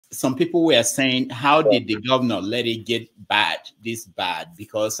some people were saying, how did the governor let it get this bad?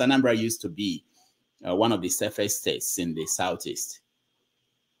 Because Anambra used to be one of the safest states in the southeast.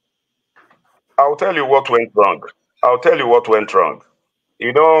 I'll tell you what went wrong. I'll tell you what went wrong.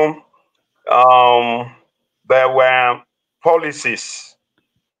 You know, there were policies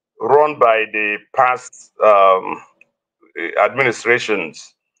run by the past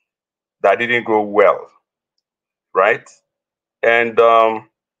administrations that didn't go well, right? And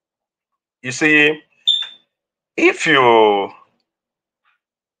you see, if you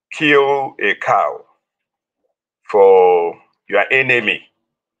kill a cow for your enemy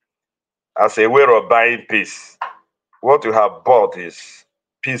as a way of buying peace, what you have bought is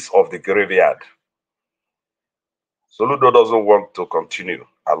piece of the graveyard. Soludo doesn't want to continue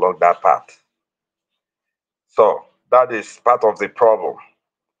along that path. So that is part of the problem.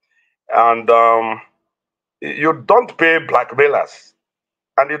 And you don't pay blackmailers.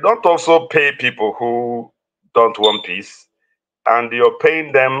 And you don't also pay people who don't want peace. And you're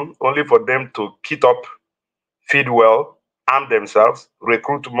paying them only for them to kit up, feed well, arm themselves,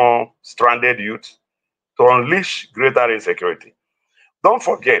 recruit more stranded youth to unleash greater insecurity. Don't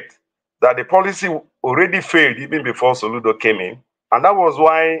forget that the policy already failed even before Soludo came in. And that was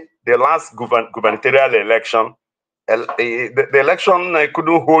why the last gubernatorial election, the election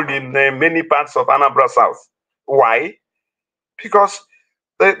couldn't hold in many parts of Anambra South. Why? Because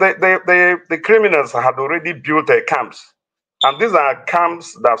the criminals had already built camps. And these are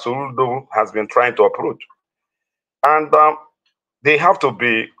camps that Soludo has been trying to uproot. And they have to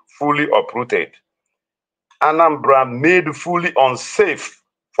be fully uprooted. Anambra made fully unsafe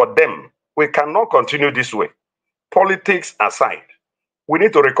for them. We cannot continue this way. Politics aside, we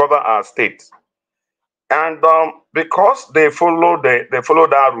need to recover our state. And because they followed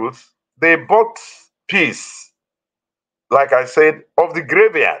that route, they bought peace, like I said, of the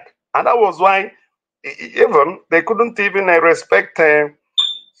graveyard. And that was why even they couldn't even respect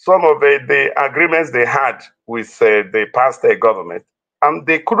some of the agreements they had with the past government, and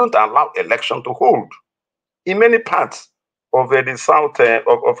they couldn't allow election to hold in many parts of the south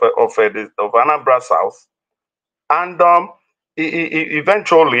of Anambra South. And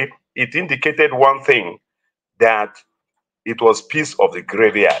eventually, it indicated one thing, that it was piece of the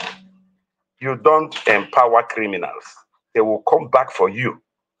graveyard. You don't empower criminals; they will come back for you.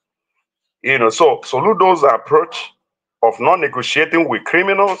 You know, so Soludo's approach of not negotiating with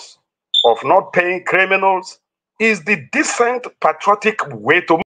criminals, of not paying criminals, is the decent, patriotic way to